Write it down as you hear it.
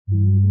See,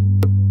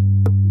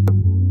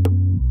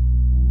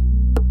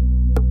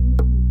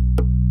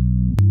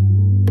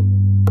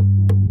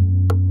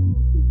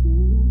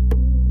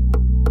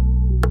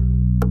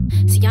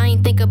 I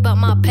ain't think about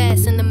my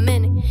past in a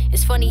minute.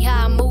 It's funny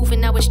how I move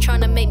and now it's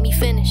trying to make me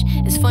finish.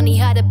 It's funny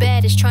how the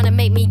bad is trying to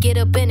make me get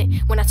up in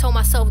it. When I told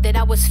myself that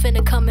I was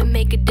finna come and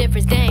make a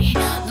difference. Dang,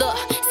 look,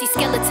 see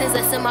skeletons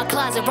that's in my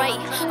closet, right?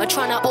 Are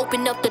trying to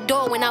open up the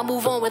door when I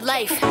move on with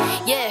life.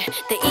 Yeah,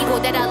 the ego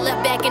that I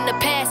left back in the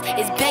past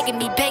is begging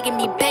me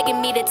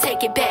to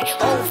take it back.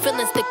 Old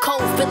feelings, the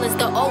cold feelings,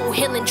 the old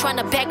healing. Trying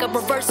to back up,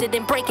 reverse it,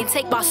 and break and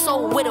take my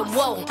soul with them.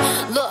 Whoa,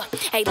 look,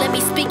 hey, let me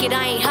speak it,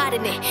 I ain't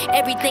hiding it.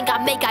 Everything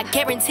I make, I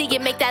guarantee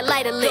it, make that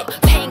lighter lit.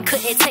 Pain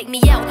couldn't take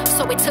me out,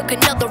 so it took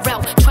another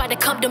route. Tried to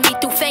come to me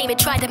through fame and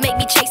tried to make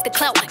me chase the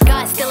clout.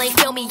 God still ain't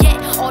feel me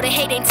yet, all the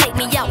hate ain't take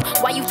me out.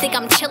 Why you think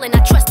I'm chillin'?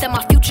 I trust that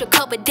my future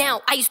covered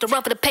down. I used to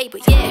run for the paper,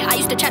 yeah, I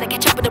used to try to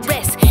catch up with the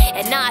rest.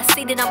 And now I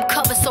see that I'm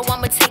covered, so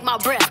I'ma take my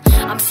breath.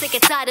 I'm sick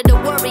and tired of the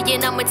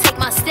worrying, I'ma take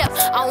my step.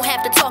 I don't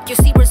have to talk, you'll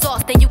see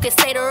results, then you can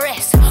say the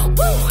rest.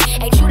 Woo!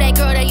 Ain't you that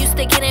girl that used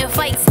to get in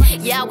fights?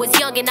 Yeah, I was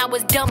young and I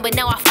was dumb, but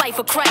now I fight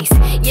for Christ.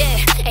 Yeah,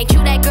 ain't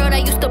you that girl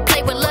that used to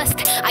play with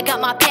lust? I got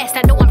my past,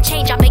 I know I'm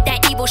changed, I make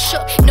that evil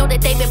shook. Know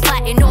that they been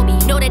plotting on me,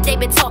 know that they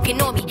been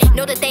talking on me.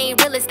 Know that they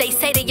ain't real as they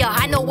say to y'all,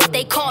 I know what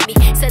they call me.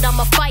 Said I'm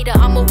a fighter,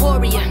 I'm a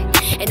warrior,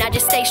 and I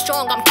just stay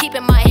strong, I'm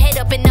keeping my head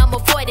up and I'm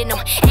avoiding them.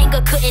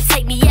 Anger couldn't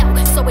take me out,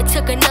 so it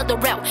took another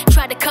route.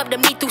 Tried to come to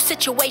me through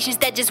situations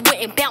that just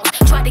wouldn't bounce.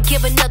 Tried to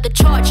give another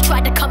charge,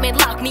 tried to come and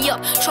lock me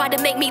up. Tried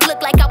to make me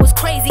look like I was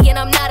crazy and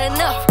I'm not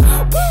enough.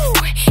 Woo!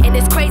 And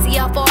it's crazy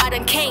how far I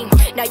done came.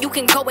 Now you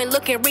can go and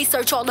look and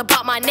research all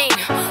about my name.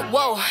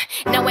 Whoa,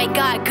 now ain't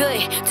God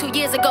good? 2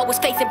 years ago was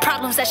facing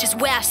problems, that's just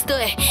where I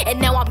stood. And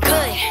now I'm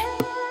good.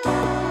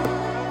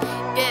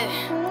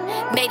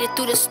 Yeah, made it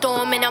through the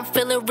storm and I'm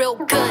feeling real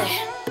good.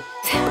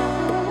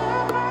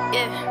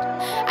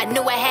 Yeah, I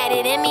knew I had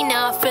it in me,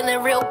 now I'm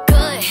feeling real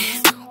good.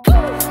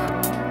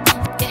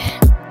 Yeah,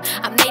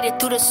 I made it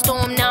through the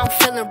storm, now I'm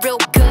feeling real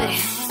good.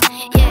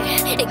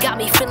 Yeah, it got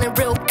me feeling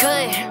real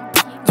good.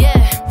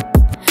 Yeah,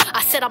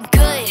 I said I'm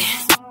good.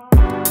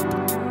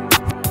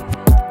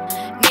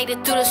 Made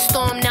it through the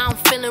storm, now I'm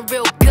feeling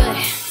real good.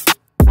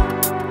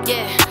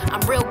 Yeah,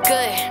 I'm real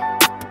good.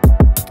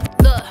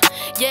 Look,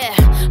 yeah,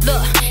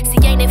 look.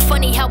 See, ain't it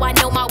funny how I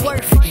know my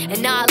worth?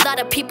 And now a lot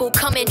of people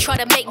come and try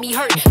to make me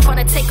hurt.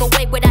 Trying to take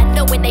away what I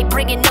know and they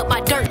bringing up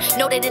my dirt.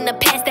 Know that in the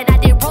past that I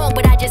did wrong,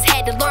 but I just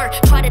had to learn.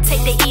 Try to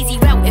take the easy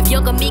route. If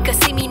younger me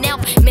could see me now,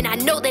 man, I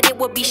know that it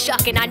would be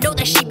shocking. I know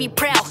that she'd be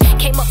proud.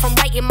 Came up from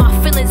writing my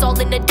feelings all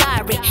in the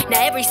diary. Now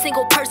every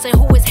single person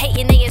who is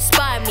hating, they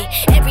inspire me.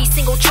 Every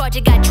single charge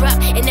it got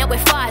dropped, and now it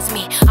fires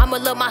me. I'ma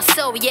love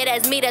myself, yeah,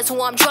 that's me, that's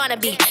who I'm trying to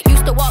be.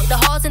 Used to walk the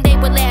halls and they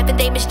would laugh and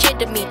they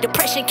misgendered me.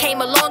 Depression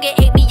came along and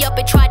ate me up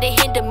and tried to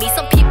hinder me.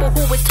 Some people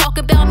who was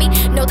talking about me,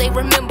 know they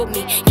remember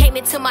me. Came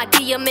into my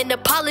DM and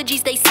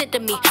apologies they sent to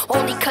me.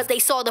 Only cause they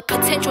saw the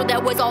potential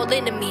that was all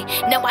into me.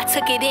 Now I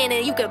took it in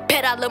and you can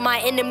bet I love my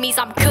enemies,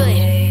 I'm good.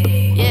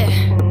 Yeah,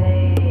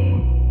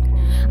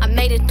 I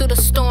made it through the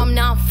storm,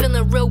 now I'm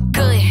feeling real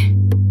good.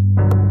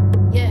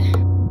 Yeah,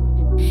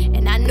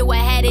 and I knew I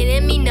had it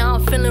in me, now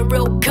I'm feeling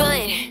real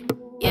good.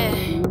 Yeah,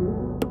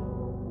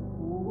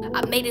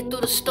 I made it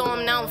through the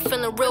storm, now I'm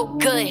feeling real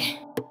good.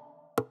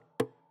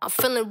 I'm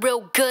feeling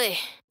real good,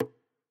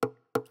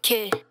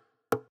 kid.